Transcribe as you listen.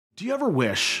Do you ever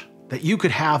wish that you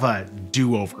could have a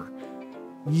do-over?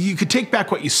 You could take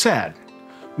back what you said,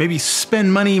 maybe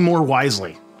spend money more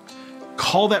wisely,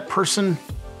 call that person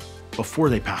before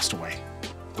they passed away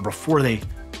or before they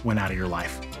went out of your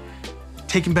life,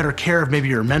 taking better care of maybe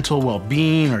your mental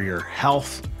well-being or your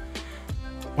health.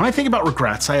 When I think about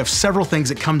regrets, I have several things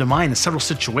that come to mind in several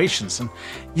situations. And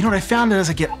you know what I found, that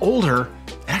as I get older,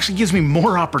 it actually gives me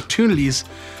more opportunities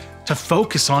to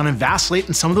focus on and vacillate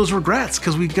in some of those regrets,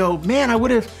 because we go, man, I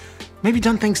would have maybe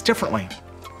done things differently.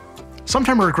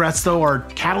 Sometimes regrets, though, are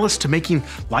catalysts to making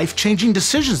life-changing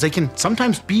decisions. They can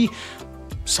sometimes be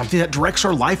something that directs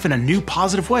our life in a new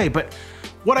positive way. But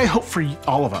what I hope for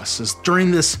all of us is during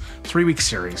this 3-week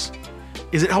series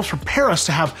is it helps prepare us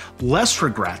to have less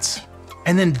regrets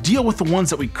and then deal with the ones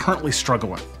that we currently struggle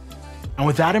with. And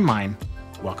with that in mind,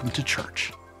 welcome to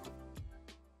church.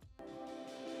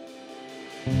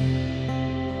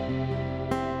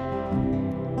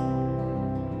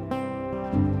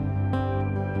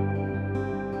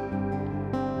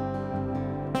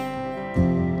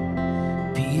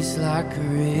 Peace like a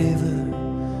river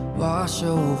wash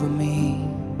over me.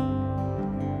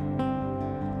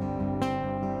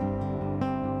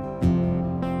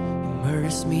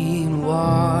 Immerse me in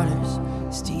waters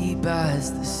as deep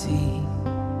as the sea.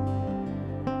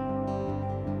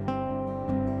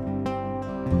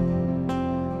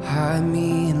 Hide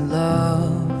me in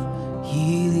love,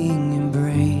 healing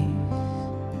embrace.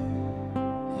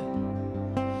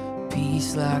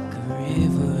 Peace like a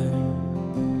river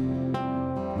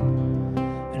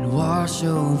and wash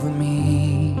over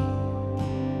me.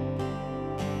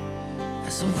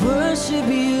 As I worship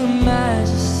you,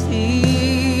 majesty,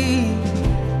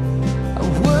 I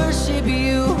worship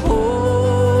you,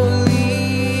 holy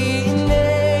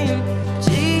name.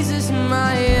 Jesus,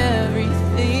 my everything.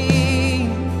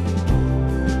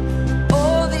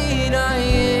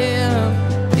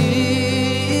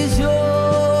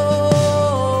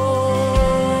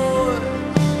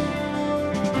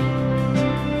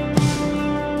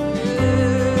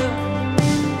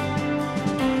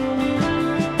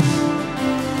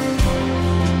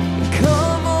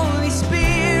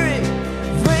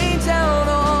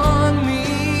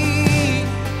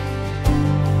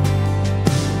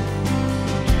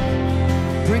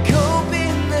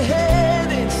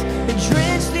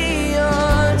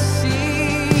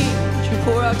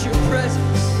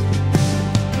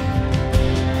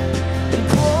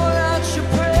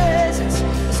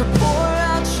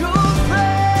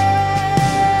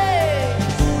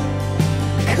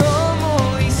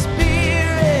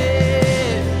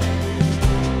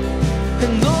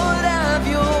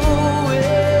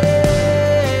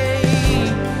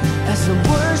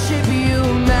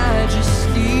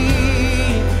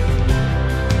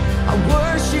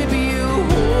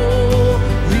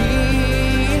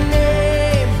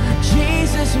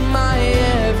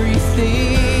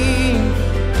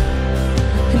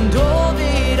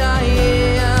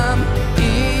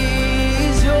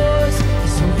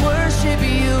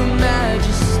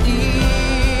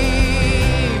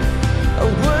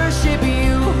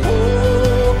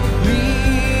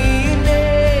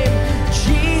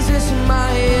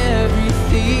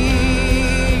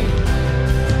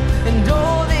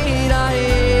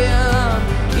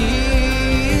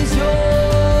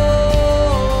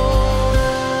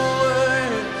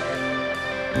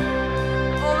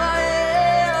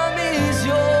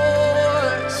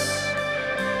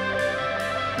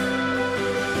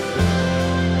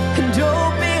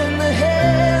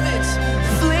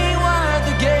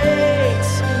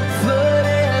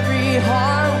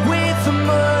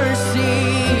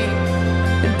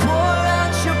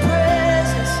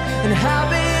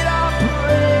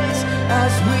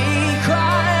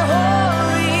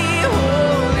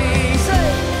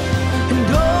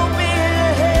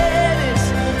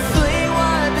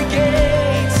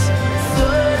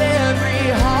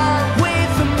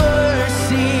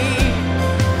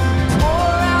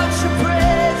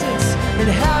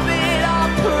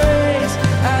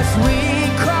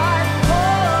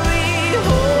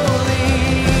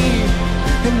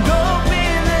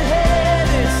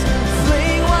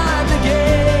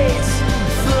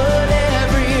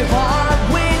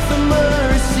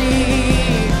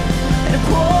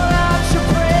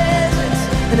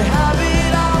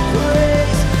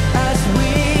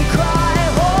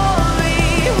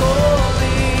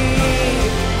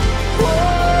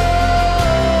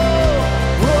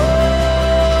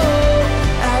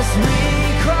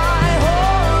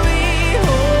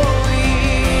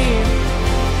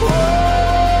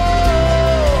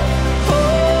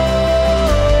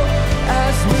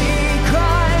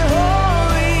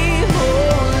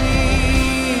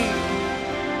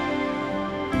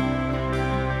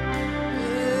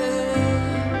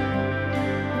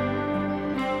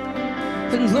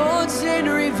 And Lord, send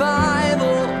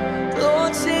revival.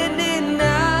 Lord, send it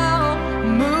now.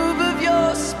 Move of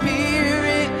your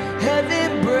spirit,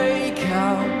 heaven break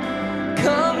out.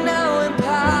 Come now in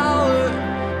power,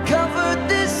 cover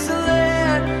this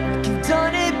land. Like you've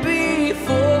done it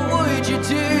before, would you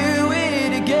do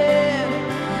it again?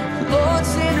 Lord,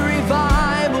 send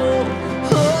revival.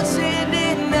 Lord, send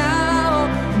it now.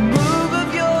 Move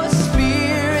of your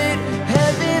spirit,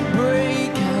 heaven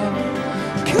break out.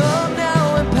 Come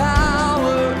now in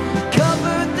power,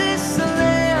 cover this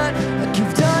land. Like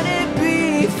you've done it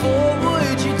before,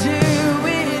 would you do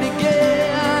it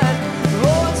again?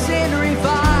 Lord, send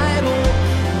revival.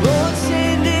 Lord,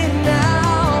 send it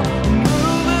now.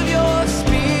 Move of your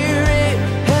spirit,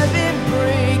 heaven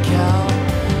break out.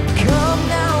 Come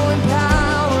now in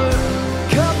power,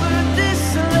 cover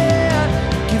this land.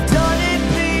 You've done it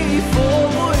before,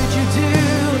 would you do?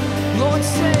 Lord,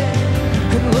 send,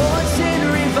 and Lord, send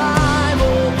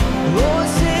revival. Lord,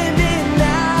 send it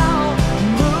now.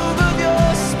 Move of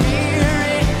your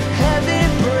spirit, heaven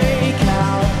break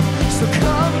out. So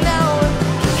come now and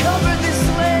cover this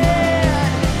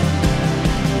land.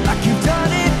 Like you've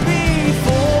done it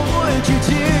before, would you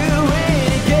do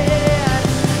it again?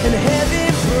 And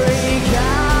heaven break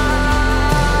out.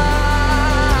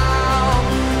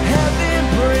 Heaven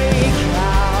break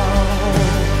out.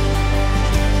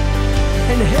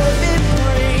 And heaven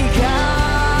break out.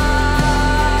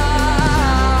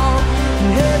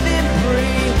 And heaven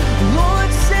break.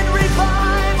 Lord, send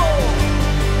revival.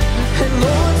 And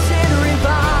Lord, send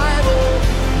revival.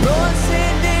 Lord,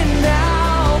 send it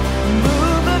now.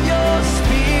 Move of your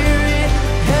spirit,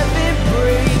 heaven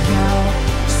break out.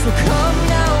 So come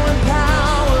now in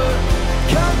power,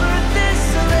 cover this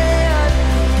land.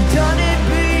 You've done it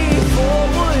before,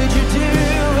 would you do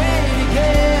it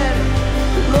again?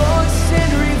 Lord,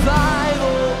 send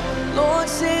revival. Lord,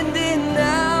 send it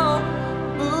now.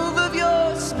 Move of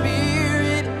your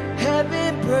spirit,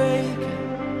 heaven break.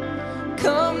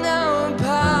 Come now in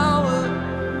power,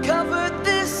 cover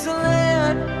this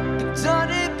land. You've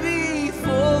done it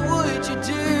before, would you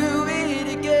do it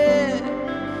again?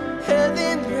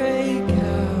 Heaven break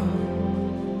out.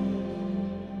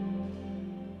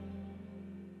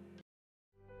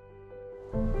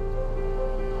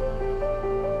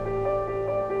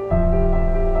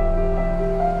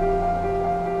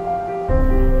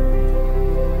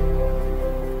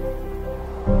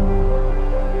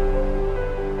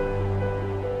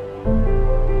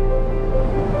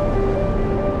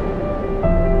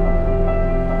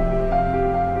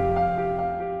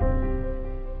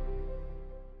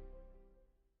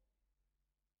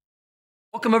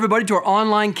 Welcome, everybody, to our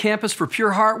online campus for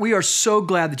Pure Heart. We are so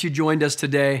glad that you joined us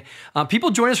today. People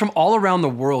join us from all around the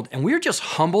world, and we are just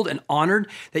humbled and honored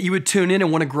that you would tune in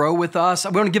and want to grow with us.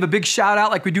 We want to give a big shout out,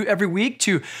 like we do every week,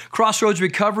 to Crossroads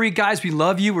Recovery. Guys, we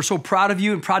love you. We're so proud of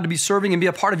you and proud to be serving and be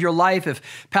a part of your life. If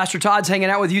Pastor Todd's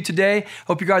hanging out with you today,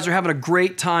 hope you guys are having a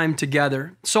great time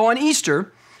together. So on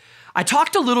Easter, I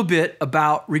talked a little bit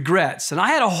about regrets, and I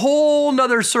had a whole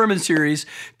nother sermon series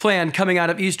planned coming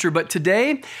out of Easter, but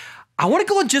today, I want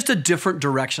to go in just a different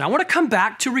direction. I want to come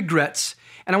back to regrets,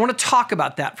 and I want to talk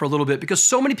about that for a little bit because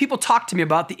so many people talk to me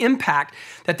about the impact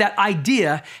that that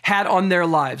idea had on their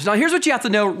lives. Now, here's what you have to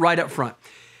know right up front.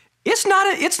 It's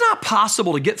not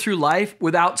possible to get through life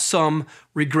without some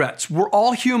regrets. We're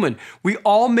all human. We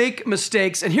all make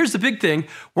mistakes. And here's the big thing.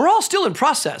 We're all still in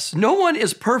process. No one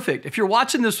is perfect. If you're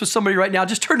watching this with somebody right now,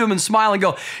 just turn to them and smile and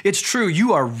go, it's true.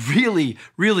 You are really,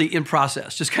 really in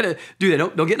process. Just kind of do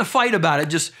that. Don't get in a fight about it.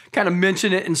 Just kind of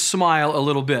mention it and smile a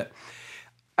little bit.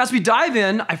 As we dive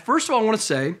in, I first of all want to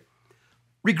say,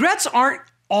 regrets aren't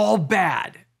all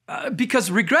bad. Because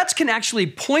regrets can actually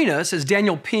point us, as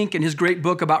Daniel Pink in his great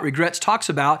book about regrets talks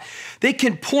about, they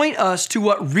can point us to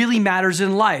what really matters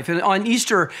in life. And on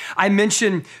Easter, I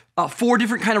mentioned 4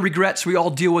 different kind of regrets we all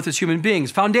deal with as human beings.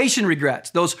 Foundation regrets,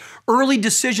 those early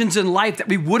decisions in life that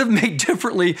we would have made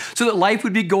differently so that life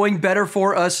would be going better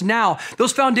for us now.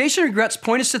 Those foundation regrets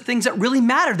point us to things that really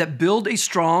matter, that build a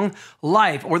strong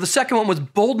life. Or the second one was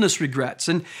boldness regrets.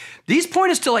 And these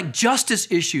point us to like justice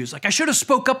issues. Like I should have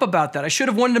spoke up about that. I should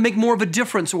have wanted to make more of a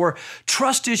difference. Or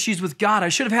trust issues with God. I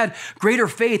should have had greater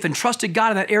faith and trusted God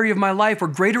in that area of my life, or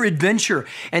greater adventure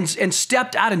and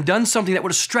stepped out and done something that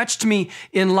would have stretched me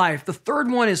in life. The third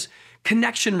one is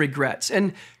connection regrets.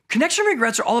 And connection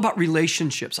regrets are all about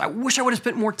relationships. I wish I would have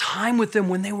spent more time with them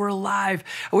when they were alive.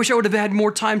 I wish I would have had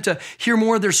more time to hear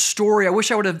more of their story. I wish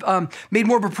I would have made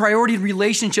more of a priority in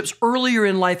relationships earlier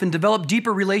in life and developed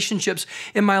deeper relationships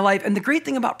in my life. And the great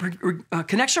thing about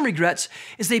connection regrets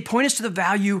is they point us to the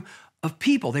value of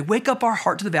people. They wake up our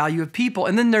heart to the value of people.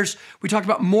 And then we talked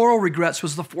about moral regrets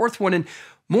was the fourth one. And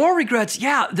moral regrets,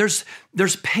 yeah, there's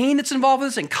pain that's involved with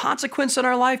this and consequence in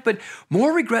our life, but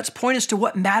moral regrets point us to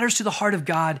what matters to the heart of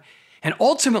God and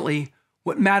ultimately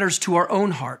what matters to our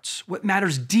own hearts, what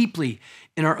matters deeply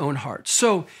in our own hearts.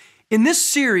 So in this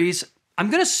series, I'm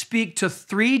going to speak to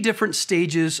 3 different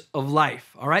stages of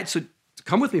life, all right? So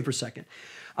come with me for a second.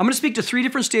 I'm going to speak to 3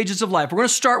 different stages of life. We're going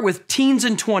to start with teens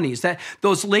and 20s,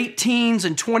 those late teens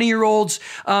and 20-year-olds.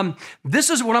 This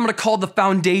is what I'm going to call the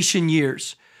foundation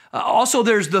years. Also,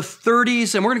 there's the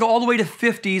 30s, and we're going to go all the way to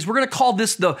 50s. We're going to call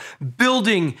this the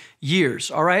building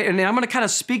years, all right? And I'm going to kind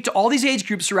of speak to all these age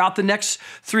groups throughout the next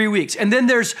 3 weeks. And then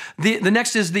there's the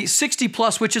next is the 60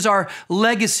 plus, which is our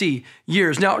legacy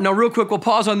years. Now, real quick, we'll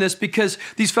pause on this because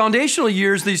these foundational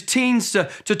years, these teens to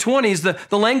 20s,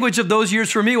 the language of those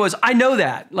years for me was, I know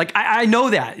that. Like, I know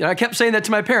that. You know, I kept saying that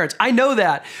to my parents. I know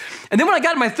that. And then when I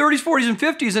got in my 30s, 40s, and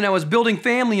 50s, and I was building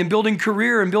family and building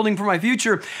career and building for my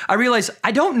future, I realized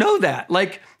I don't know that.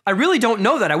 Like, I really don't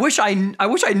know that. I wish I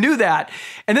knew that.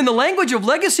 And then the language of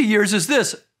legacy years is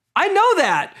this. I know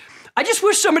that. I just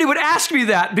wish somebody would ask me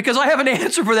that because I have an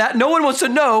answer for that. No one wants to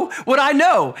know what I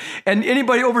know. And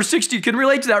anybody over 60 can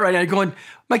relate to that right now. Going,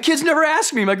 my kids never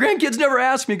ask me. My grandkids never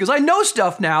ask me because I know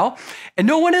stuff now and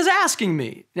no one is asking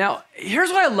me. Now, here's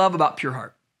what I love about Pure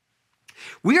Heart.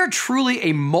 We are truly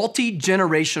a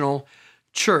multi-generational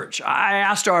church. I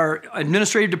asked our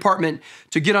administrative department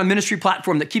to get on ministry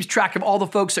platform that keeps track of all the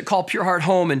folks that call Pure Heart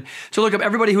home and to look up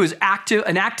everybody who is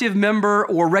an active member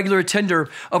or regular attender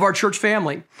of our church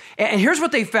family. And here's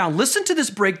what they found. Listen to this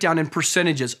breakdown in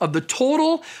percentages of the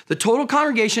total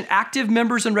congregation, active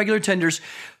members and regular attenders.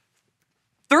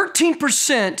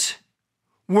 13%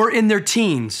 were in their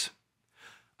teens.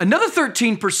 Another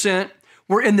 13%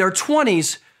 were in their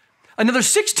 20s. Another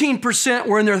 16%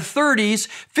 were in their 30s,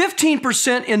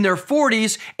 15% in their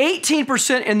 40s,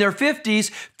 18% in their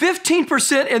 50s,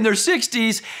 15% in their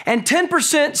 60s, and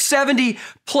 10% 70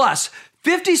 plus.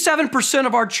 57%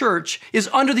 of our church is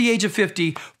under the age of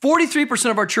 50. 43%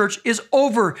 of our church is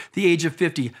over the age of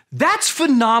 50. That's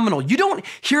phenomenal. You don't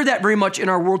hear that very much in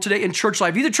our world today in church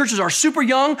life. Either churches are super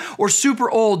young or super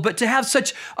old, but to have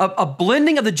such a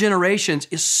blending of the generations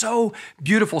is so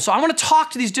beautiful. So I want to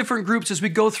talk to these different groups as we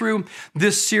go through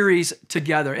this series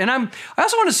together. And I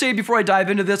also want to say before I dive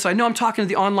into this, I know I'm talking to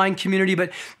the online community,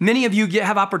 but many of you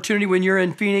have opportunity when you're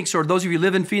in Phoenix, or those of you who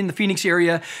live in the Phoenix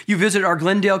area, you visit our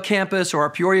Glendale campus or our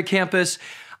Peoria campus.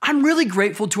 I'm really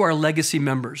grateful to our legacy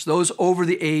members, those over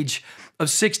the age of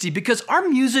 60, because our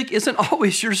music isn't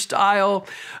always your style.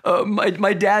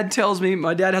 My dad tells me,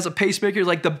 my dad has a pacemaker. He's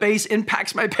like, the bass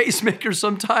impacts my pacemaker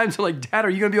sometimes. I'm like, Dad,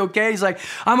 are you going to be okay? He's like,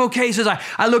 I'm okay. He says,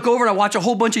 I look over and I watch a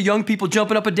whole bunch of young people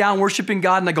jumping up and down, worshiping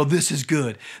God. And I go, this is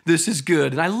good. This is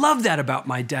good. And I love that about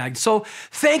my dad. So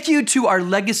thank you to our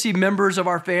legacy members of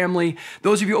our family,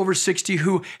 those of you over 60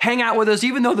 who hang out with us,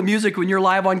 even though the music when you're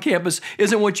live on campus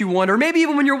isn't what you want, or maybe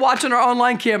even when you're watching our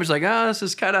online campus, like, this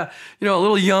is kind of, a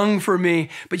little young for me.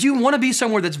 But you want to be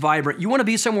somewhere that's vibrant. You want to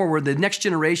be somewhere where the next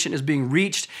generation is being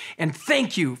reached. And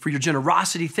thank you for your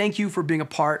generosity. Thank you for being a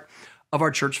part of our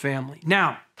church family.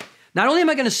 Now, not only am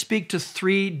I going to speak to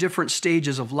 3 different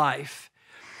stages of life,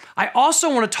 I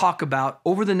also want to talk about,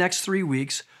 over the next 3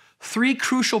 weeks, 3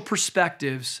 crucial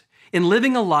perspectives in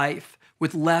living a life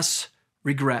with less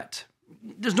regret.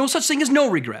 There's no such thing as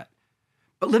no regret,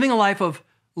 but living a life of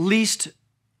least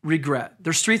regret.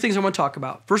 There's 3 things I want to talk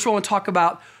about. First of all, I want to talk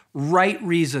about right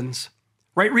reasons.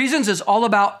 Right reasons is all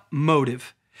about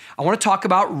motive. I want to talk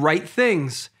about right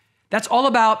things. That's all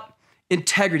about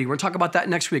integrity. We're going to talk about that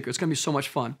next week. It's going to be so much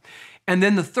fun. And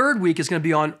then the third week is going to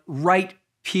be on right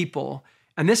people.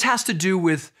 And this has to do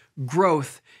with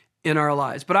growth in our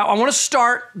lives. But I want to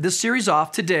start this series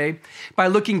off today by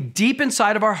looking deep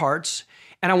inside of our hearts.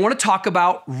 And I want to talk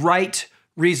about right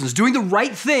reasons, doing the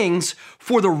right things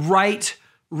for the right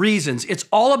reasons. It's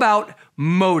all about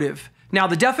motive. Now,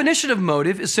 the definition of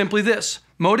motive is simply this.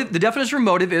 The definition of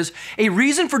motive is a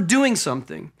reason for doing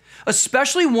something,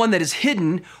 especially one that is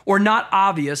hidden or not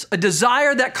obvious, a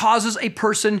desire that causes a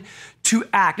person to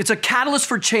act. It's a catalyst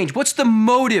for change. What's the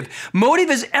motive? Motive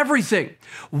is everything.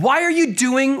 Why are you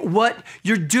doing what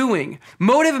you're doing?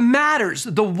 Motive matters.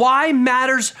 The why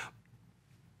matters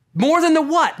more than the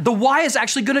what. The why is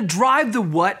actually going to drive the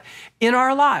what in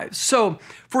our lives. So,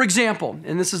 for example,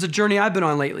 and this is a journey I've been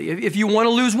on lately, if you want to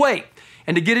lose weight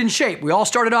and to get in shape, we all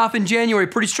started off in January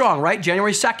pretty strong, right?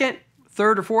 January 2nd,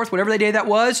 3rd or 4th, whatever the day that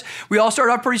was, we all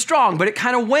started off pretty strong, but it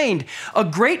kind of waned. A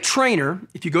great trainer,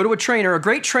 if you go to a trainer, a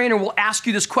great trainer will ask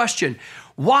you this question: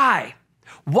 why?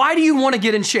 Why do you want to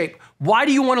get in shape? Why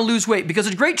do you want to lose weight? Because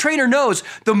a great trainer knows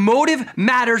the motive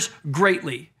matters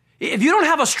greatly. If you don't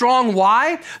have a strong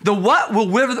why, the what will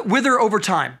wither over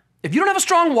time. If you don't have a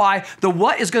strong why, the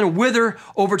what is going to wither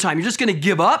over time. You're just going to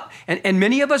give up, and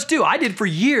many of us do. I did for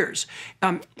years.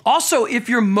 Also, if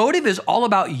your motive is all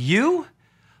about you,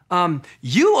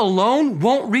 you alone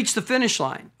won't reach the finish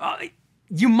line.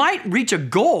 You might reach a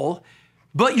goal,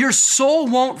 but your soul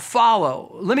won't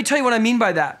follow. Let me tell you what I mean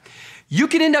by that. You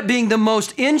can end up being the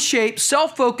most in shape,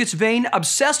 self-focused, vain,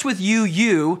 obsessed with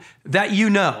you that you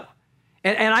know.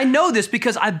 And I know this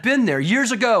because I've been there.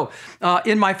 Years ago,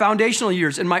 in my foundational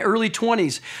years, in my early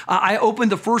 20s, I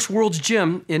opened the first World's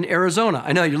Gym in Arizona.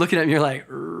 I know you're looking at me, you're like,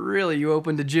 really, you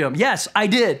opened a gym? Yes, I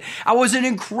did. I was in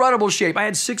incredible shape. I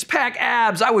had six-pack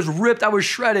abs. I was ripped. I was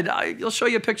shredded. I'll show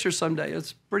you a picture someday.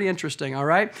 It's pretty interesting, all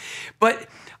right? But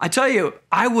I tell you,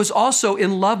 I was also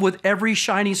in love with every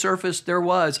shiny surface there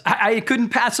was. I couldn't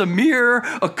pass a mirror,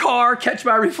 a car, catch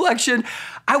my reflection.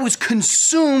 I was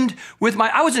consumed with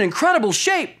I was in incredible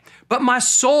shape, but my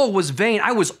soul was vain.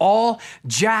 I was all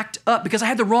jacked up because I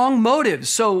had the wrong motives.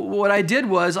 So what I did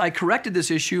was I corrected this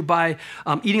issue by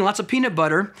eating lots of peanut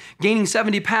butter, gaining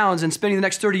 70 pounds, and spending the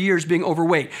next 30 years being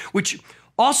overweight, which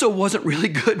also wasn't really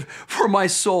good for my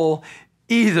soul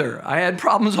either. I had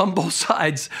problems on both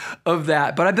sides of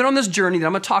that. But I've been on this journey that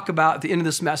I'm going to talk about at the end of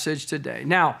this message today.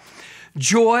 Now,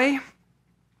 joy,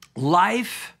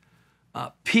 life,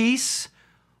 peace,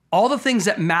 all the things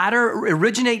that matter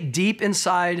originate deep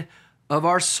inside of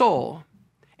our soul.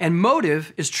 And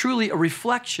motive is truly a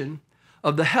reflection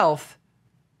of the health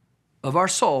of our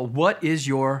soul. What is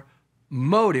your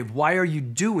motive? Why are you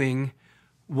doing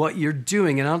what you're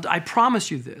doing? And I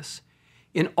promise you this,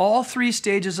 in all three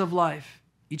stages of life,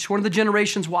 each one of the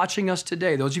generations watching us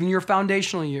today, those of you in your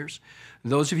foundational years,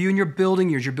 those of you in your building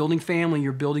years, you're building family,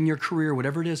 you're building your career,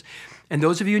 whatever it is, and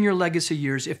those of you in your legacy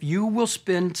years, if you will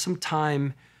spend some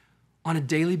time on a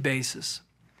daily basis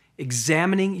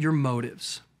examining your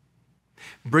motives,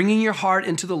 bringing your heart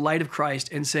into the light of Christ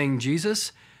and saying,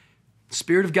 Jesus,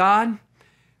 Spirit of God,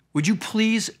 would you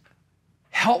please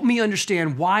help me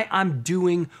understand why I'm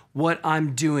doing what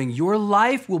I'm doing? Your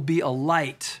life will be a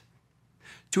light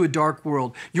to a dark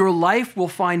world. Your life will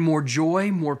find more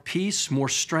joy, more peace, more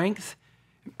strength.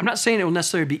 I'm not saying it will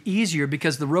necessarily be easier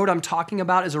because the road I'm talking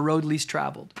about is a road least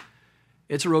traveled.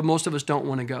 It's a road most of us don't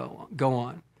want to go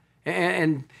on.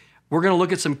 And we're going to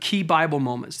look at some key Bible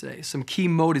moments today, some key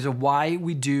motives of why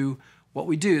we do what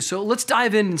we do. So let's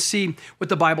dive in and see what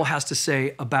the Bible has to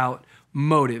say about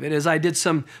motive. And as I did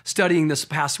some studying this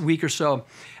past week or so,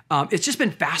 it's just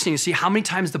been fascinating to see how many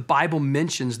times the Bible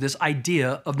mentions this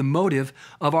idea of the motive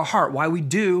of our heart, why we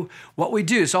do what we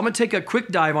do. So I'm going to take a quick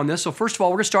dive on this. So first of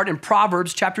all, we're going to start in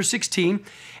Proverbs chapter 16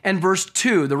 and verse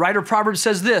 2. The writer of Proverbs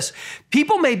says this,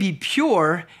 people may be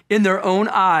pure in their own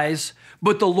eyes,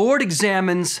 but the Lord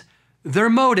examines their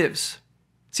motives.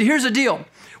 See, here's the deal.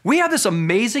 We have this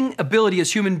amazing ability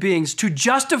as human beings to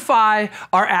justify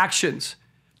our actions.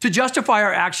 Now,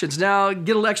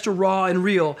 get a little extra raw and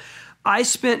real. I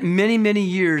spent many, many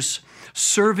years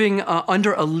serving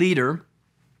under a leader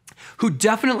who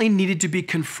definitely needed to be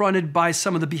confronted by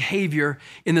some of the behavior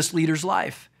in this leader's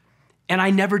life. And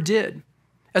I never did.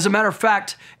 As a matter of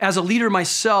fact, as a leader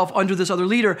myself under this other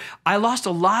leader, I lost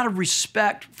a lot of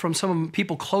respect from some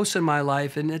people close in my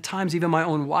life, and at times even my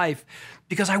own wife,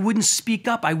 because I wouldn't speak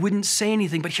up. I wouldn't say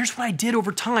anything. But here's what I did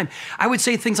over time. I would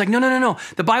say things like, no.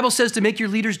 The Bible says to make your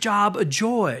leader's job a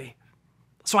joy.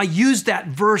 So I used that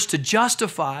verse to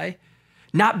justify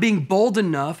not being bold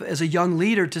enough as a young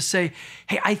leader to say,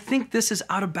 hey, I think this is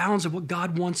out of bounds of what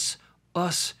God wants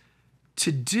us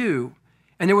to do.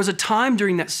 And there was a time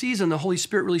during that season, the Holy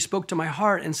Spirit really spoke to my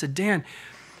heart and said, Dan,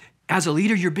 as a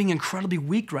leader, you're being incredibly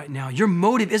weak right now. Your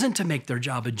motive isn't to make their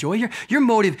job a joy. Your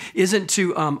motive isn't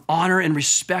to honor and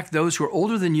respect those who are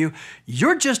older than you.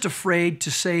 You're just afraid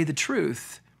to say the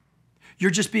truth.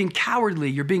 You're just being cowardly.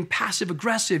 You're being passive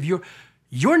aggressive.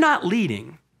 You're not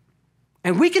leading.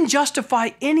 And we can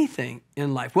justify anything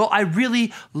in life. Well, I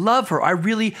really love her. I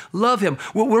really love him.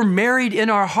 Well, we're married in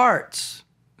our hearts.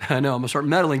 I know, I'm gonna start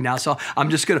meddling now, so I'm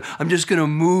just gonna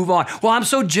move on. Well, I'm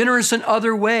so generous in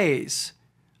other ways.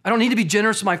 I don't need to be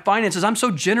generous in my finances. I'm so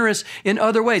generous in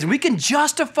other ways. And we can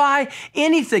justify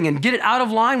anything and get it out of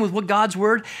line with what God's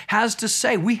word has to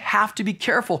say. We have to be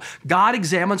careful. God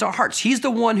examines our hearts. He's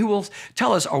the one who will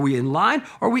tell us, are we in line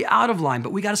or are we out of line?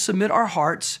 But we got to submit our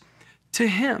hearts to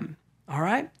him. All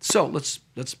right? So let's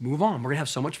move on. We're going to have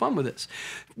so much fun with this.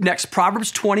 Next,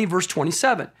 Proverbs 20, verse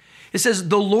 27. It says,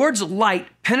 the Lord's light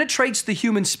penetrates the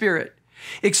human spirit,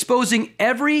 exposing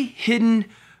every hidden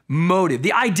motive.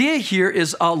 The idea here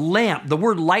is a lamp. The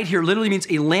word light here literally means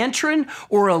a lantern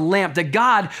or a lamp, that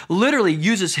God literally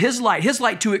uses his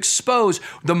light to expose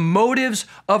the motives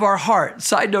of our heart.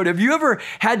 Side note, have you ever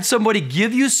had somebody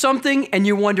give you something and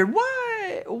you wondered,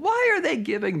 why are they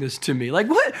giving this to me? Like,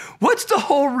 what's the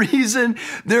whole reason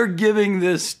they're giving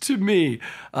this to me?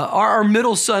 Our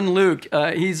middle son, Luke,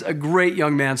 he's a great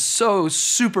young man. So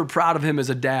super proud of him as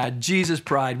a dad. Jesus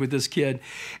pride with this kid.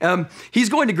 He's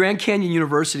going to Grand Canyon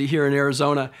University here in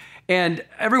Arizona. And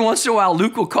every once in a while,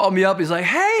 Luke will call me up. He's like,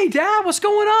 hey, Dad, what's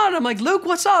going on? I'm like, Luke,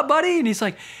 what's up, buddy? And he's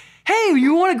like, hey,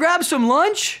 you want to grab some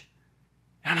lunch?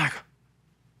 And I'm like,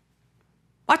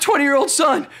 my 20-year-old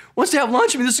son wants to have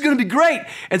lunch with me. This is going to be great.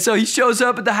 And so he shows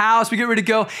up at the house. We get ready to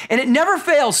go. And it never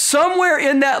fails. Somewhere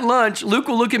in that lunch, Luke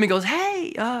will look at me and goes,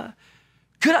 hey,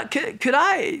 could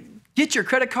I get your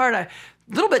credit card? I'm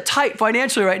a little bit tight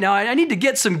financially right now. I need to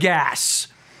get some gas.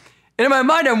 And in my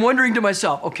mind, I'm wondering to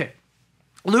myself, okay,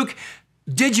 Luke,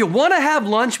 did you want to have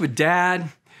lunch with Dad?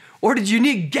 Or did you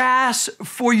need gas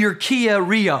for your Kia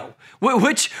Rio?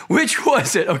 Which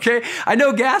was it, okay? I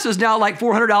know gas is now like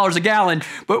 $400 a gallon,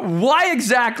 but why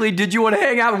exactly did you want to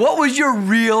hang out? What was your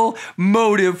real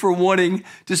motive for wanting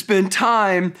to spend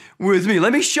time with me?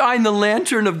 Let me shine the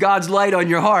lantern of God's light on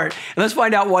your heart, and let's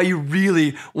find out why you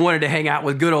really wanted to hang out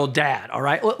with good old Dad, all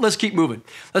right? Let's keep moving.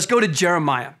 Let's go to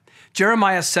Jeremiah.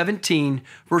 Jeremiah 17,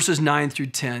 verses 9 through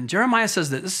 10. Jeremiah says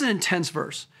this. This is an intense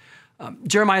verse.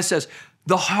 Jeremiah says,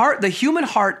 the human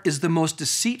heart is the most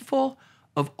deceitful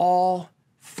of all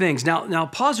things. Now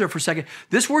pause there for a second.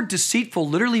 This word deceitful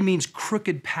literally means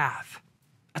crooked path.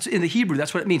 That's in the Hebrew,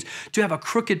 that's what it means, to have a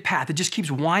crooked path. It just keeps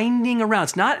winding around.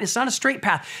 It's not a straight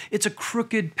path, it's a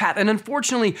crooked path. And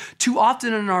unfortunately, too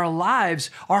often in our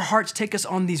lives, our hearts take us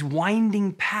on these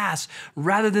winding paths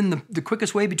rather than the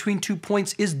quickest way between 2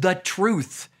 points is the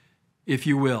truth, if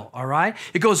you will, all right?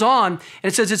 It goes on,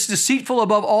 and it says it's deceitful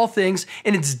above all things,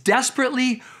 and it's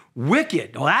desperately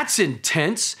wicked. Well, that's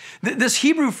intense. This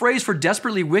Hebrew phrase for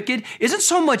desperately wicked isn't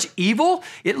so much evil.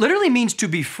 It literally means to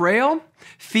be frail,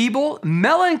 feeble,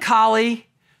 melancholy,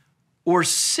 or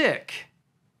sick.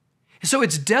 So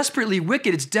it's desperately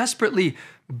wicked. It's desperately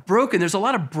broken. There's a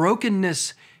lot of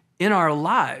brokenness in our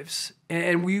lives.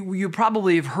 And you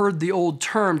probably have heard the old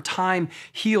term, time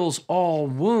heals all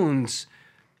wounds,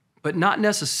 but not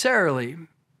necessarily.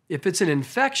 If it's an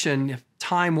infection, if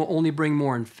time will only bring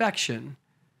more infection,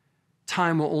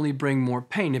 time will only bring more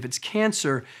pain. If it's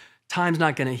cancer, time's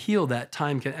not going to heal that.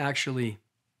 Time can actually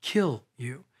kill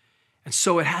you. And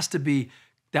so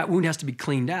that wound has to be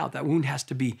cleaned out. That wound has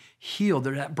to be healed.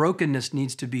 That brokenness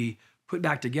needs to be put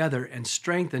back together and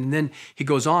strengthened. And then he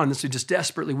goes on, this is just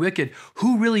desperately wicked.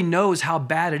 Who really knows how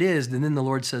bad it is? And then the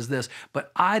Lord says this, but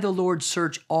I, the Lord,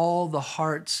 search all the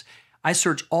hearts. I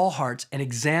search all hearts and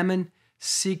examine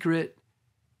secret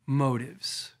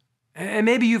motives. And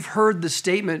maybe you've heard the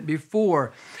statement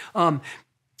before, I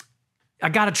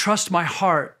got to trust my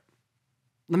heart.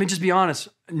 Let me just be honest.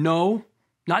 No,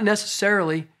 not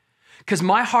necessarily, because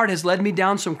my heart has led me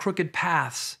down some crooked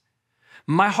paths.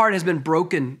 My heart has been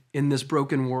broken in this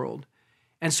broken world.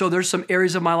 And so there's some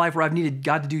areas of my life where I've needed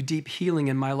God to do deep healing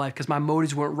in my life because my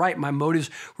motives weren't right. My motives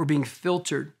were being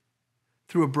filtered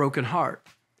through a broken heart.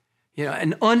 You know,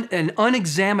 an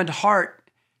unexamined heart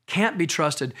can't be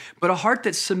trusted, but a heart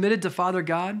that's submitted to Father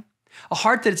God, a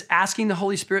heart that is asking the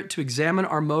Holy Spirit to examine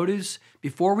our motives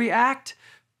before we act,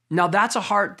 now that's a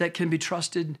heart that can be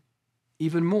trusted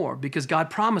even more because God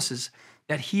promises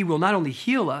that he will not only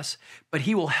heal us, but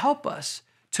he will help us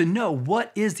to know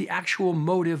what is the actual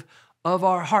motive of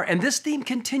our heart. And this theme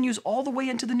continues all the way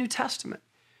into the New Testament.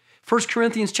 1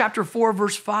 Corinthians chapter 4,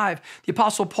 verse 5, the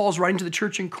Apostle Paul's writing to the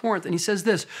church in Corinth, and he says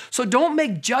this, so don't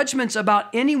make judgments about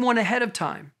anyone ahead of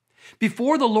time.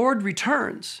 Before the Lord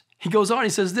returns, he goes on, he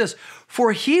says this,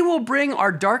 for he will bring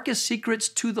our darkest secrets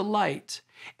to the light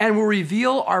and will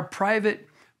reveal our private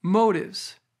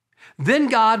motives. Then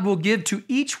God will give to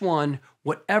each one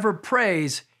whatever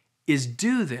praise is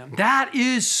due them. That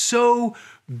is so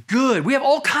good. We have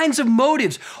all kinds of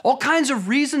motives, all kinds of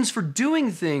reasons for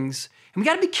doing things. And we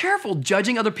got to be careful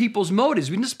judging other people's motives.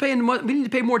 We need to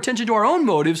pay more attention to our own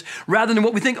motives rather than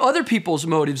what we think other people's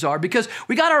motives are because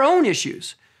we got our own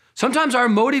issues. Sometimes our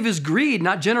motive is greed,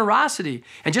 not generosity.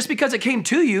 And just because it came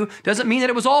to you doesn't mean that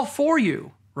it was all for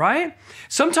you, right?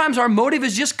 Sometimes our motive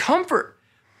is just comfort.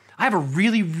 I have a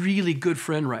really, really good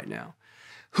friend right now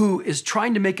who is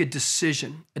trying to make a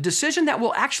decision that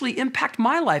will actually impact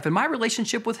my life and my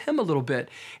relationship with him a little bit.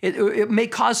 It may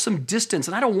cause some distance,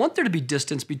 and I don't want there to be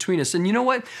distance between us. And you know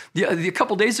what? A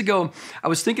couple days ago, I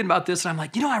was thinking about this, and I'm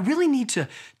like, I really need to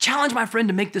challenge my friend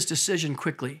to make this decision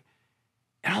quickly.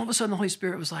 And all of a sudden the Holy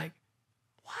Spirit was like,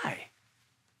 why?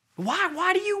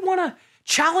 Why do you want to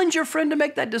challenge your friend to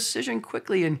make that decision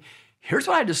quickly? And here's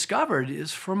what I discovered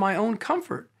is for my own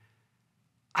comfort.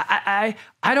 I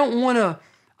don't want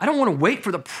to wait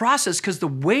for the process because the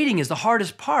waiting is the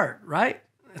hardest part, right?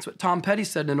 That's what Tom Petty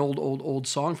said in an old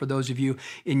song for those of you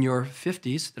in your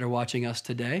 50s that are watching us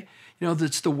today. You know,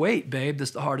 it's the wait, babe,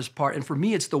 that's the hardest part. And for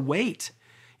me, it's the wait.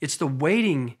 It's the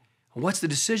waiting. What's the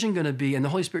decision going to be? And the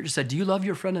Holy Spirit just said, do you love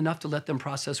your friend enough to let them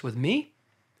process with me?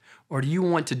 Or do you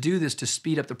want to do this to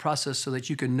speed up the process so that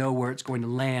you can know where it's going to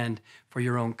land for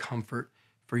your own comfort,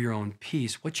 for your own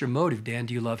peace? What's your motive, Dan?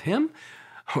 Do you love him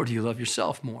or do you love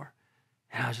yourself more?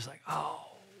 And I was just like, oh,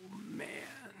 man.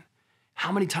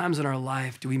 How many times in our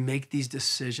life do we make these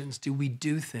decisions? Do we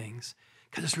do things?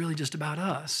 Because it's really just about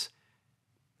us.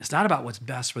 It's not about what's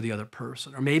best for the other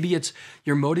person. Or maybe it's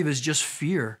your motive is just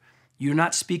fear. You're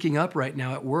not speaking up right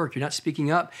now at work. You're not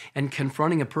speaking up and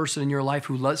confronting a person in your life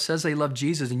who says they love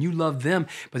Jesus and you love them,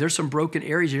 but there's some broken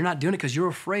areas. You're not doing it because you're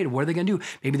afraid. What are they going to do?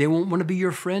 Maybe they won't want to be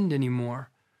your friend anymore.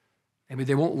 Maybe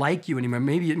they won't like you anymore.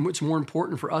 Maybe it's more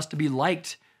important for us to be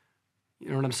liked, you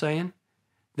know what I'm saying,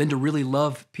 than to really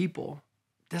love people.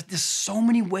 There's so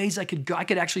many ways I could go. I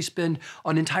could actually spend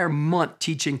an entire month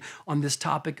teaching on this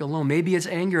topic alone. Maybe it's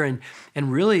anger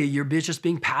and really you're just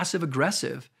being passive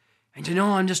aggressive. And you know,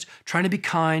 I'm just trying to be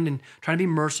kind and trying to be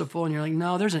merciful. And you're like,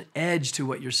 no, there's an edge to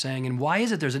what you're saying. And why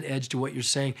is it there's an edge to what you're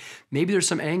saying? Maybe there's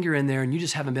some anger in there and you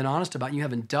just haven't been honest about it. You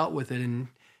haven't dealt with it. And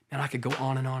I could go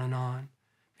on and on and on.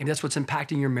 Maybe that's what's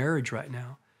impacting your marriage right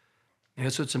now. Maybe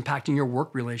that's what's impacting your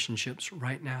work relationships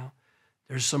right now.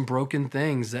 There's some broken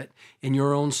things that in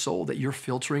your own soul that you're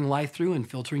filtering life through and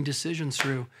filtering decisions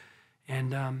through. And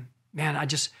man,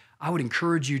 I would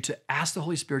encourage you to ask the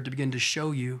Holy Spirit to begin to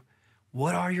show you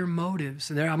what are your motives.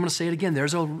 And there, I'm going to say it again,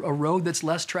 there's a road that's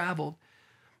less traveled.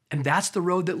 And that's the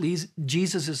road that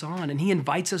Jesus is on. And he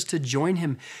invites us to join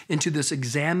him into this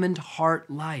examined heart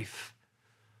life.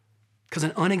 Because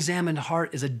an unexamined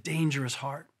heart is a dangerous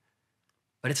heart.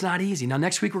 But it's not easy. Now,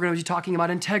 next week, we're going to be talking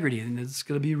about integrity, and it's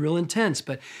going to be real intense.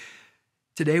 But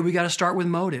today, we got to start with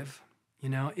motive, you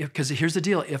know, because here's the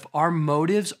deal. If our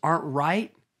motives aren't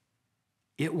right,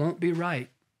 it won't be right.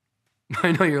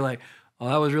 I know you're like, oh,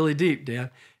 that was really deep, Dan.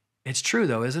 It's true,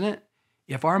 though, isn't it?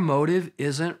 If our motive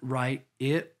isn't right,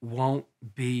 it won't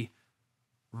be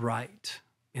right.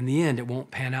 In the end, it won't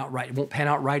pan out right. It won't pan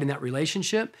out right in that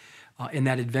relationship, in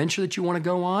that adventure that you want to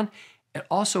go on. And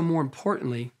also, more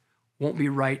importantly, won't be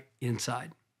right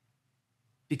inside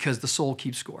because the soul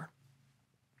keeps score.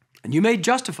 And you may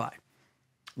justify.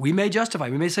 We may justify.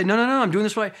 We may say, no, I'm doing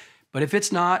this right. But if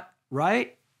it's not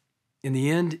right, in the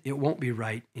end, it won't be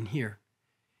right in here.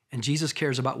 And Jesus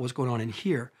cares about what's going on in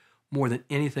here more than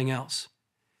anything else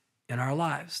in our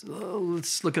lives.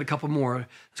 Let's look at a couple more.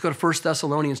 Let's go to 1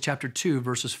 Thessalonians chapter 2,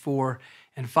 verses 4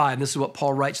 and 5. And this is what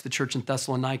Paul writes to the church in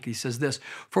Thessalonica. He says this,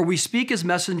 "For we speak as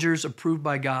messengers approved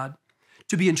by God,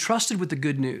 to be entrusted with the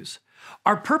good news.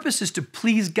 Our purpose is to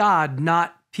please God,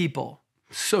 not people."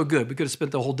 So good. We could have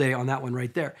spent the whole day on that one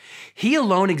right there. "He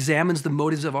alone examines the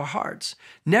motives of our hearts.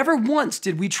 Never once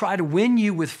did we try to win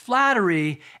you with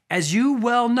flattery, as you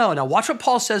well know." Now watch what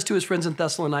Paul says to his friends in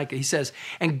Thessalonica. He says,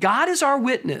 "And God is our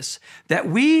witness that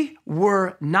we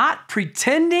were not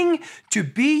pretending to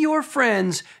be your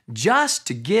friends just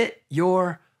to get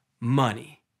your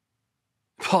money."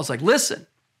 Paul's like, listen,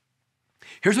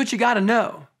 here's what you got to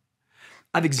know.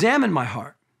 I've examined my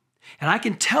heart, and I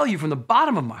can tell you from the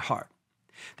bottom of my heart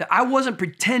that I wasn't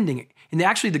pretending. And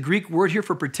actually, the Greek word here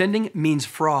for pretending means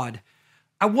fraud.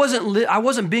 I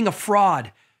wasn't being a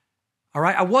fraud. All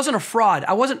right? I wasn't a fraud.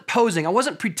 I wasn't posing. I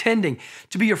wasn't pretending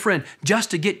to be your friend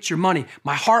just to get your money.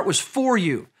 My heart was for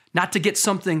you, not to get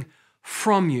something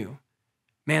from you.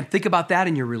 Man, think about that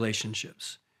in your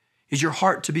relationships. Is your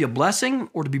heart to be a blessing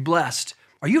or to be blessed?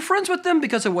 Are you friends with them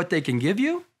because of what they can give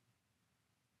you?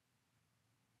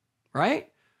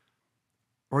 Right?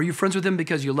 Or are you friends with them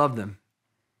because you love them?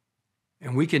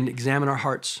 And we can examine our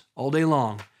hearts all day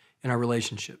long in our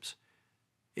relationships.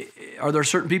 Are there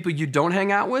certain people you don't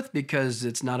hang out with because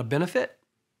it's not a benefit?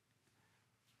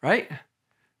 Right?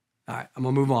 All right, I'm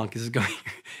going to move on because it's going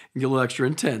to get a little extra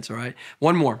intense, all right?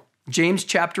 One more. James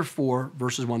chapter 4,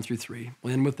 verses 1 through 3.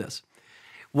 We'll end with this.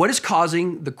 "What is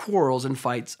causing the quarrels and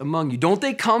fights among you? Don't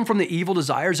they come from the evil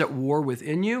desires at war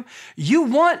within you? You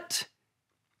want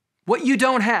what you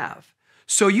don't have,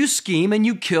 so you scheme and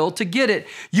you kill to get it.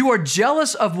 You are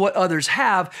jealous of what others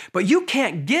have, but you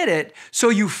can't get it, so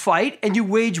you fight and you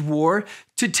wage war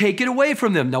to take it away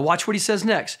from them." Now watch what he says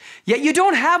next. "Yet you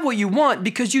don't have what you want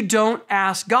because you don't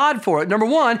ask God for it." Number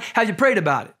one, have you prayed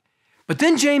about it? But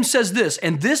then James says this,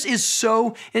 and this is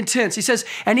so intense. He says,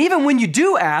 and even when you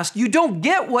do ask, you don't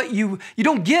get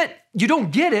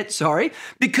it,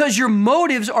 because your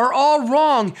motives are all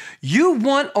wrong. You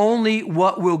want only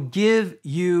what will give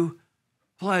you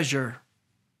pleasure.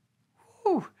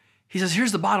 Whew. He says,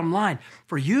 here's the bottom line.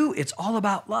 For you, it's all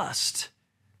about lust.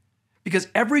 Because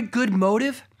every good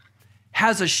motive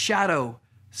has a shadow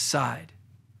side.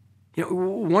 You know,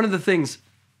 one of the things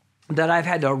that I've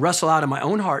had to wrestle out in my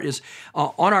own heart is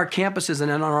on our campuses and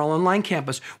on our online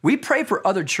campus, we pray for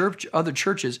other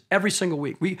churches every single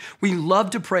week. We love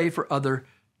to pray for other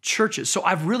churches. So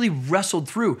I've really wrestled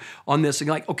through on this and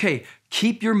like, okay,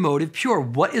 keep your motive pure.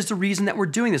 What is the reason that we're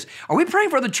doing this? Are we praying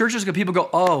for other churches because people go,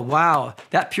 oh, wow,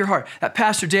 that pure heart, that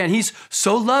Pastor Dan, he's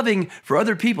so loving for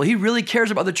other people. He really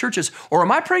cares about the churches. Or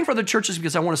am I praying for other churches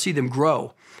because I want to see them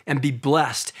grow and be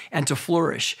blessed and to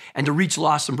flourish and to reach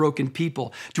lost and broken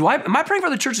people? Am I praying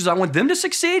for the churches I want them to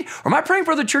succeed? Or am I praying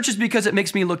for the churches because it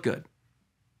makes me look good?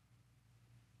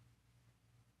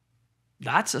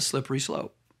 That's a slippery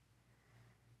slope.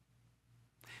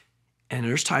 And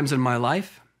there's times in my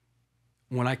life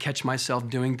when I catch myself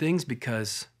doing things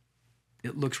because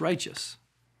it looks righteous.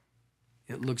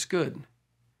 It looks good.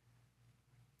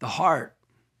 The heart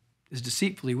is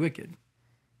deceitfully wicked.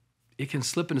 It can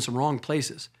slip into some wrong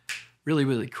places really,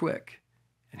 really quick.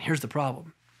 And here's the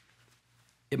problem.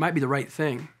 It might be the right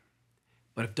thing,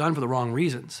 but if done for the wrong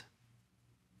reasons,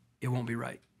 it won't be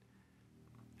right.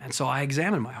 And so I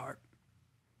examine my heart.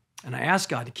 And I ask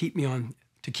God to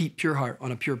keep pure heart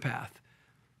on a pure path,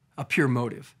 a pure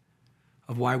motive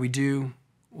of why we do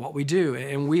what we do.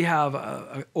 And we have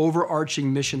an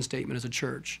overarching mission statement as a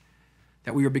church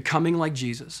that we are becoming like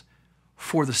Jesus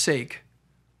for the sake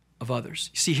of others.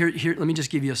 See, here, let me just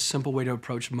give you a simple way to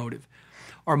approach motive.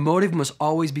 Our motive must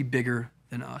always be bigger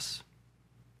than us.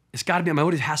 My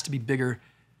motive has to be bigger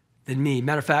than me.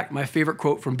 Matter of fact, my favorite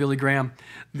quote from Billy Graham,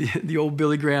 the old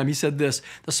Billy Graham, he said this: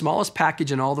 the smallest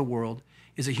package in all the world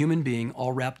is a human being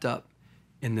all wrapped up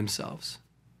in themselves.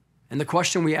 And the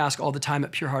question we ask all the time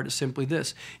at Pure Heart is simply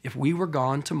this: if we were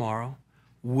gone tomorrow,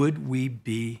 would we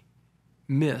be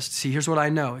missed? See, here's what I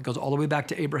know. It goes all the way back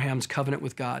to Abraham's covenant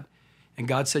with God. And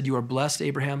God said, you are blessed,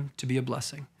 Abraham, to be a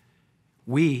blessing.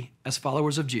 We, as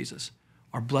followers of Jesus,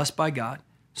 are blessed by God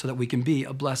so that we can be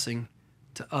a blessing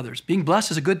to others. Being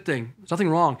blessed is a good thing. There's nothing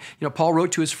wrong. You know, Paul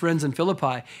wrote to his friends in Philippi,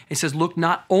 and he says, look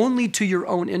not only to your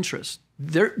own interests.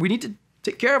 We need to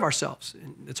take care of ourselves.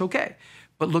 It's okay.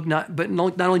 But look not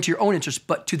only to your own interests,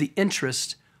 but to the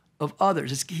interest of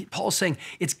others. Paul's saying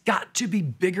it's got to be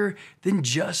bigger than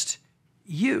just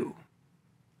you.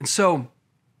 And so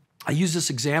I use this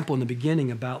example in the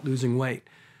beginning about losing weight.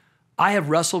 I have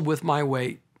wrestled with my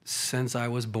weight since I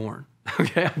was born.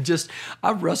 Okay,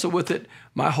 I've wrestled with it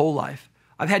my whole life.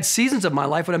 I've had seasons of my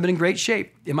life when I've been in great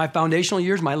shape. In my foundational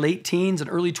years, my late teens and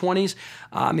early 20s,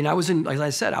 like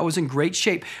I said, I was in great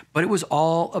shape, but it was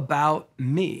all about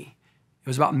me. It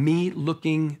was about me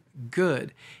looking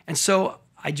good. And so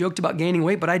I joked about gaining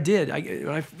weight, but I did.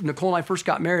 When Nicole and I first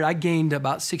got married, I gained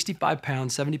about 65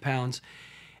 pounds, 70 pounds,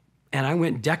 and I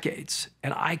went decades,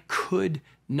 and I could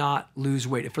not lose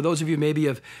weight. For those of you maybe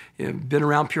have been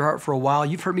around Pure Heart for a while,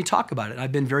 you've heard me talk about it.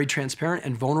 I've been very transparent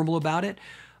and vulnerable about it.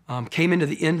 Came into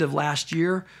the end of last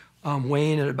year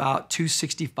weighing at about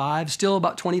 265, still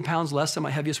about 20 pounds less than my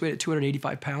heaviest weight at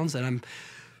 285 pounds, and I'm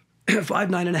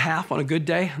 5'9.5" on a good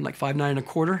day. I'm like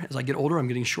 5'9.25". As I get older, I'm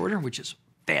getting shorter, which is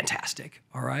fantastic,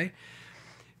 all right?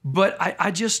 But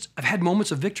I've had moments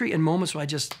of victory and moments where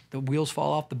the wheels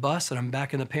fall off the bus and I'm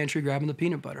back in the pantry grabbing the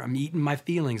peanut butter. I'm eating my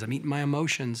feelings, I'm eating my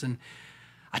emotions. And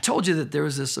I told you that there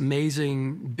was this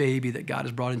amazing baby that God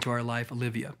has brought into our life,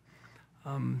 Olivia,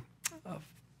 a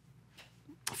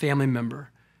family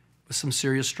member with some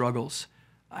serious struggles,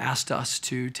 asked us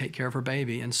to take care of her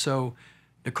baby. And so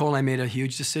Nicole and I made a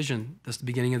huge decision at the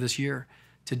beginning of this year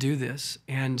to do this.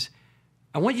 And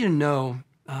I want you to know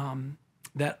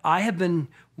that I have been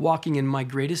walking in my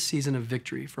greatest season of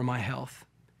victory for my health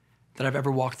that I've ever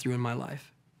walked through in my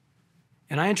life.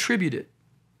 And I attribute it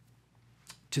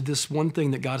to this one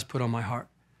thing that God has put on my heart.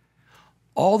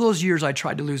 All those years I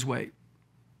tried to lose weight,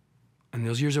 and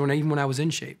those years even when I was in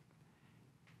shape,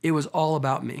 it was all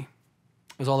about me.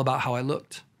 It was all about how I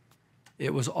looked.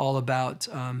 It was all about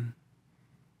how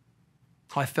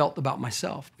I felt about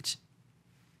myself, which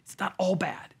it's not all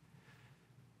bad.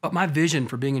 But my vision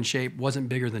for being in shape wasn't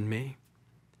bigger than me.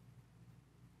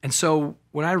 And so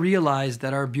when I realized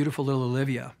that our beautiful little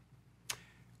Olivia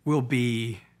will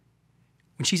be,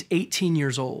 when she's 18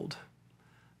 years old,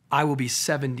 I will be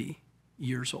 70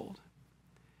 years old.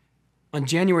 On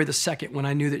January the 2nd, when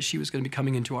I knew that she was going to be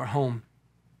coming into our home,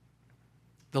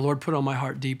 the Lord put on my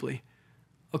heart deeply,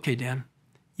 okay, Dan,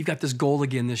 you've got this goal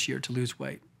again this year to lose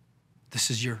weight. This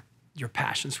is your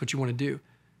passion. It's what you want to do.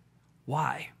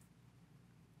 Why?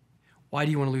 Why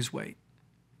do you want to lose weight?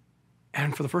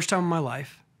 And for the first time in my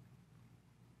life,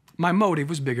 my motive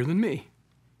was bigger than me.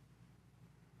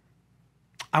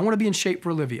 I want to be in shape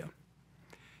for Olivia.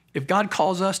 If God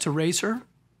calls us to raise her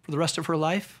for the rest of her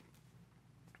life,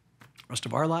 rest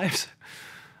of our lives,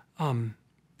 then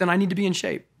I need to be in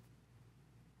shape.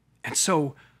 And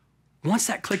so once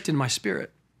that clicked in my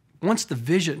spirit, once the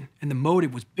vision and the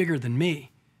motive was bigger than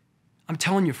me, I'm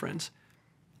telling you, friends,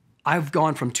 I've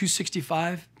gone from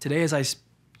 265. Today, as I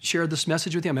shared this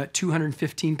message with you, I'm at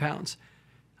 215 pounds.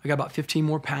 I got about 15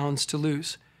 more pounds to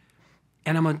lose.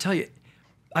 And I'm going to tell you,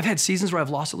 I've had seasons where I've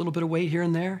lost a little bit of weight here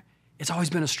and there. It's always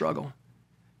been a struggle.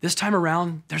 This time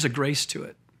around, there's a grace to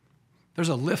it. There's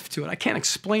a lift to it. I can't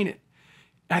explain it.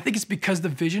 And I think it's because the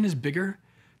vision is bigger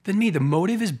than me. The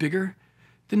motive is bigger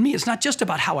than me. It's not just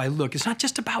about how I look. It's not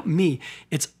just about me.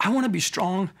 It's I want to be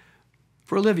strong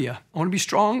for Olivia. I want to be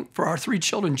strong for our 3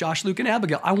 children, Josh, Luke, and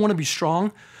Abigail. I want to be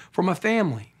strong for my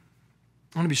family.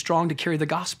 I want to be strong to carry the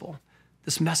gospel,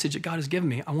 this message that God has given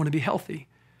me. I want to be healthy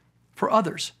for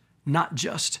others, not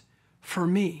just for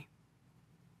me.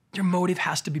 Your motive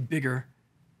has to be bigger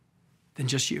than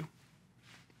just you.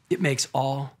 It makes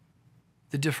all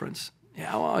the difference.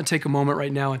 Yeah, I want to take a moment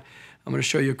right now, and I'm going to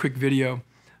show you a quick video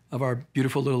of our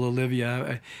beautiful little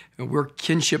Olivia. We're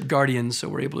kinship guardians, so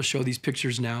we're able to show these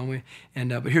pictures now.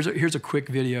 But here's a quick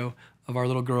video of our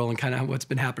little girl and kind of what's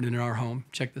been happening in our home.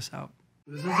 Check this out.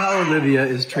 This is how Olivia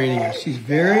is training her. She's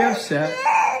very upset.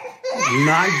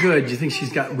 Not good. You think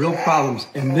she's got real problems.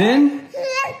 And then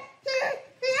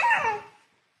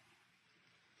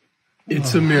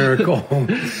it's a miracle.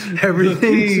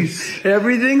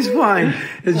 Everything's fine.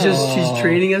 It's just she's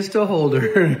training us to hold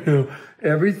her.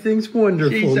 Everything's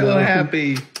wonderful. She's so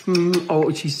happy.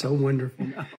 Oh, she's so wonderful.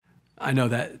 I know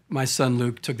that my son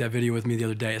Luke took that video with me the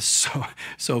other day. It's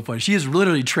so funny. She is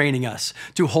literally training us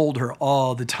to hold her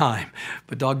all the time.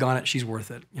 But doggone it, she's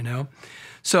worth it, you know?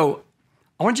 So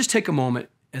I want to just take a moment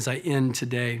as I end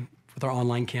today with our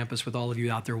online campus, with all of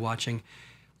you out there watching.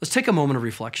 Let's take a moment of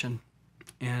reflection.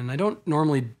 And I don't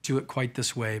normally do it quite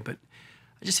this way, but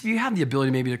just if you have the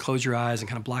ability maybe to close your eyes and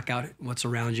kind of block out what's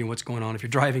around you and what's going on. If you're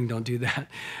driving, don't do that.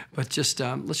 But just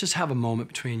let's just have a moment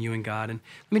between you and God. And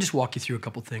let me just walk you through a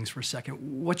couple things for a second.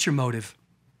 What's your motive?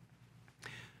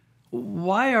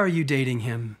 Why are you dating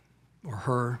him or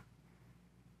her?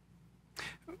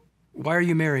 Why are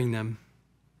you marrying them?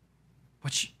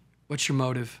 What's your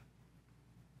motive?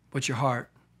 What's your heart?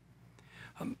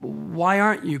 Why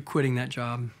aren't you quitting that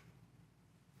job?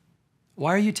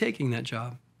 Why are you taking that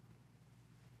job?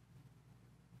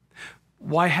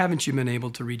 Why haven't you been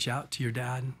able to reach out to your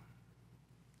dad,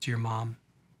 to your mom?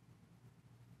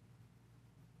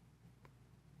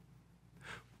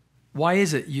 Why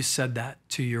is it you said that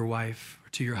to your wife or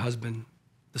to your husband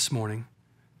this morning?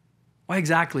 Why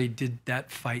exactly did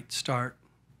that fight start?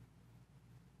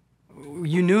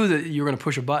 You knew that you were going to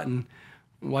push a button.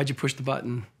 Why'd you push the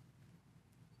button?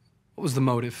 What was the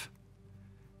motive?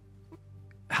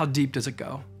 How deep does it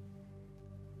go?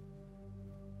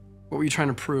 What were you trying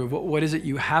to prove? What is it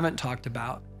you haven't talked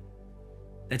about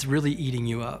that's really eating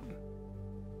you up?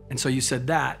 And so you said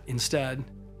that instead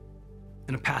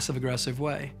in a passive-aggressive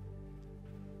way.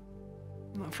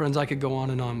 Friends, I could go on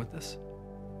and on with this.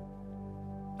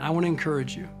 I want to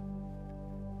encourage you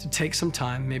to take some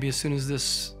time, maybe as soon as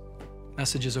this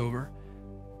message is over,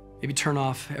 maybe turn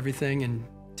off everything and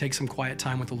take some quiet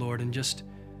time with the Lord and just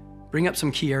bring up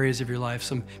some key areas of your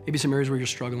life, maybe some areas where you're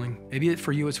struggling. Maybe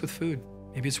for you it's with food.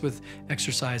 Maybe it's with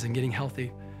exercise and getting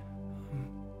healthy.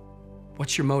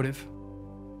 What's your motive?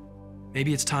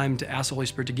 Maybe it's time to ask the Holy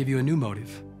Spirit to give you a new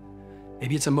motive.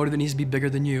 Maybe it's a motive that needs to be bigger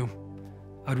than you.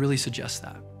 I would really suggest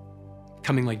that.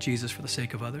 Coming like Jesus for the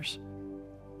sake of others.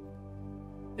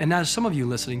 And now some of you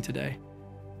listening today,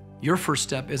 your first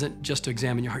step isn't just to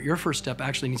examine your heart. Your first step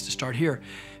actually needs to start here.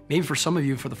 Maybe for some of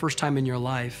you, for the first time in your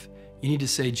life, you need to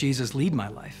say, Jesus, lead my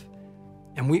life.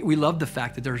 And we love the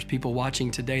fact that there's people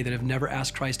watching today that have never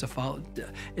asked Christ to follow,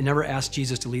 and never asked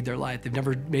Jesus to lead their life. They've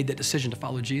never made that decision to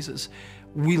follow Jesus.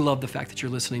 We love the fact that you're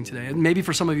listening today. And maybe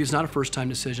for some of you, it's not a first-time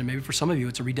decision. Maybe for some of you,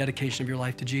 it's a rededication of your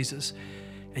life to Jesus.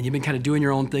 And you've been kind of doing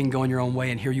your own thing, going your own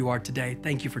way, and here you are today.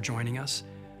 Thank you for joining us.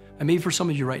 And maybe for some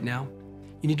of you right now,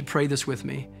 you need to pray this with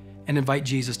me and invite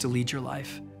Jesus to lead your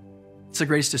life. It's the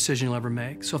greatest decision you'll ever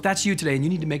make. So if that's you today and you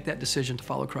need to make that decision to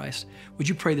follow Christ, would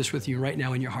you pray this with you right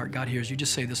now in your heart? God hears you.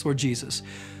 Just say this, Lord Jesus,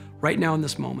 right now in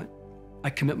this moment, I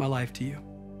commit my life to you.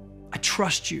 I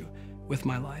trust you with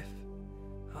my life.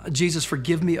 Jesus,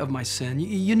 forgive me of my sin.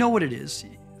 You know what it is.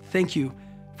 Thank you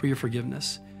for your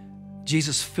forgiveness.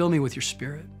 Jesus, fill me with your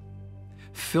Spirit.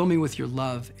 Fill me with your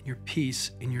love and your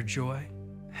peace and your joy.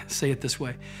 Say it this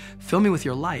way. Fill me with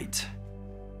your light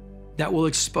that will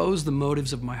expose the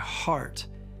motives of my heart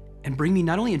and bring me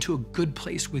not only into a good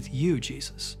place with you,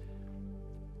 Jesus,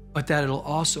 but that it'll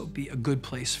also be a good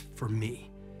place for me.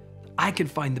 I can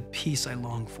find the peace I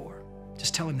long for.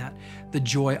 Just tell him that. The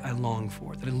joy I long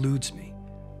for, that eludes me.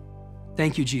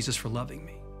 Thank you, Jesus, for loving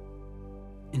me.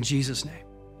 In Jesus' name,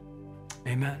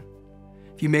 amen.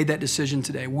 If you made that decision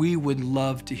today, we would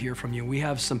love to hear from you. We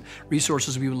have some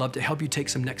resources we would love to help you take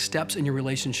some next steps in your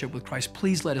relationship with Christ.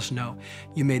 Please let us know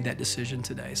you made that decision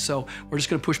today. So we're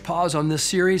just gonna push pause on this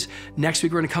series. Next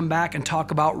week, we're gonna come back and talk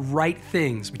about right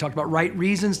things. We talked about right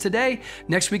reasons today.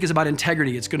 Next week is about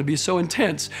integrity. It's gonna be so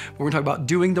intense. We're gonna talk about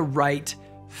doing the right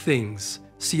things.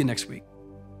 See you next week.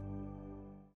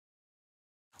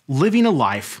 Living a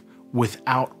life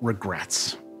without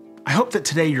regrets. I hope that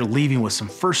today you're leaving with some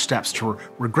first steps to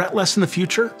regret less in the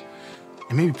future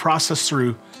and maybe process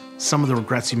through some of the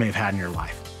regrets you may have had in your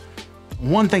life.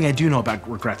 One thing I do know about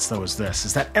regrets though is this,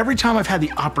 is that every time I've had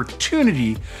the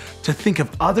opportunity to think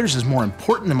of others as more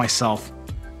important than myself,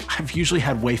 I've usually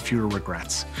had way fewer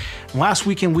regrets. And last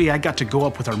weekend, I got to go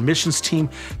up with our missions team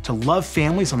to love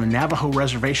families on the Navajo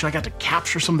reservation. I got to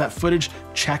capture some of that footage.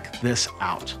 Check this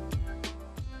out.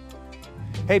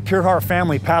 Hey, Pure Heart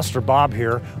family, Pastor Bob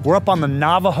here. We're up on the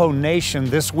Navajo Nation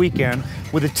this weekend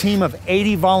with a team of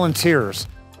 80 volunteers.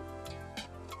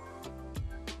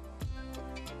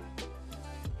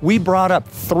 We brought up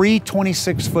 3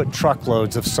 26-foot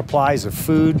truckloads of supplies of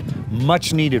food,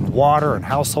 much needed water and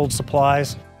household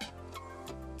supplies.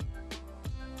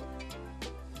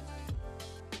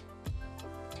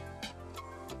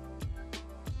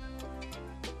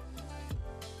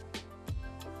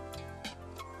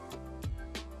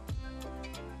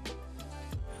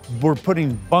 We're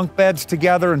putting bunk beds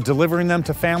together and delivering them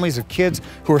to families of kids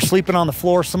who are sleeping on the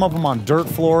floor, some of them on dirt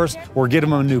floors. We're getting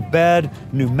them a new bed,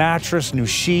 new mattress, new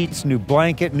sheets, new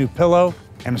blanket, new pillow,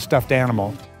 and a stuffed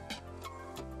animal.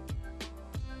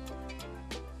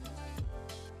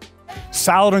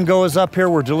 Salad and Go is up here.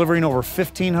 We're delivering over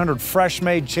 1,500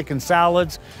 fresh-made chicken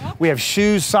salads. We have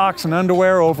shoes, socks, and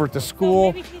underwear over at the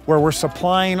school where we're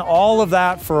supplying all of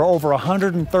that for over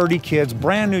 130 kids,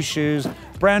 brand new shoes,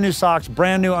 brand new socks,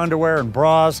 brand new underwear and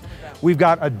bras. We've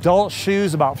got adult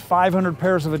shoes, about 500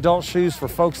 pairs of adult shoes for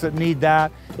folks that need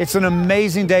that. It's an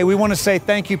amazing day. We want to say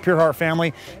thank you, Pure Heart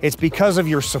family. It's because of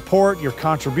your support, your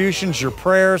contributions, your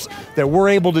prayers that we're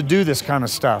able to do this kind of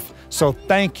stuff. So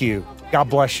thank you. God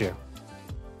bless you.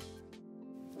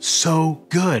 So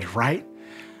good, right?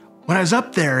 When I was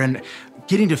up there and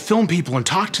getting to film people and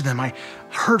talk to them, I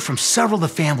heard from several of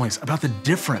the families about the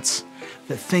difference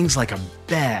that things like a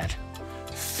bed,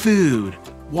 food,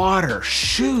 water,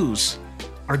 shoes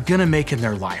are gonna make in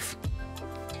their life.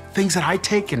 Things that I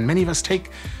take and many of us take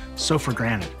so for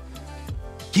granted.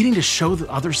 Getting to show the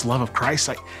others the love of Christ,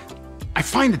 I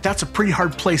find that that's a pretty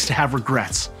hard place to have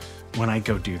regrets when I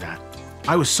go do that.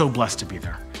 I was so blessed to be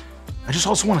there. I just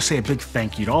also want to say a big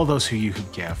thank you to all those who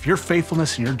give. Your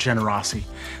faithfulness and your generosity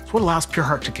is what allows Pure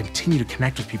Heart to continue to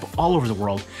connect with people all over the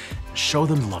world and show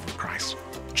them the love of Christ,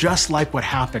 just like what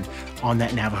happened on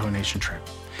that Navajo Nation trip.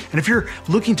 And if you're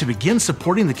looking to begin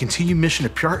supporting the continued mission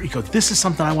of Pure Heart, you go, this is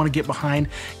something I want to get behind.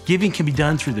 Giving can be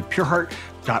done through the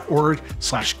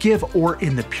pureheart.org/give or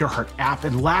in the Pure Heart app.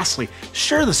 And lastly,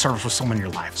 share the service with someone in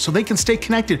your life so they can stay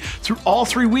connected through all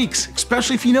 3 weeks,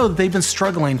 especially if you know that they've been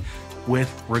struggling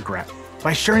with regret.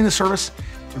 By sharing the service,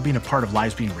 you're being a part of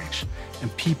lives being reached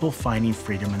and people finding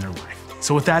freedom in their life.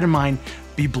 So with that in mind,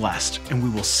 be blessed, and we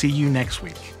will see you next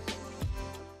week.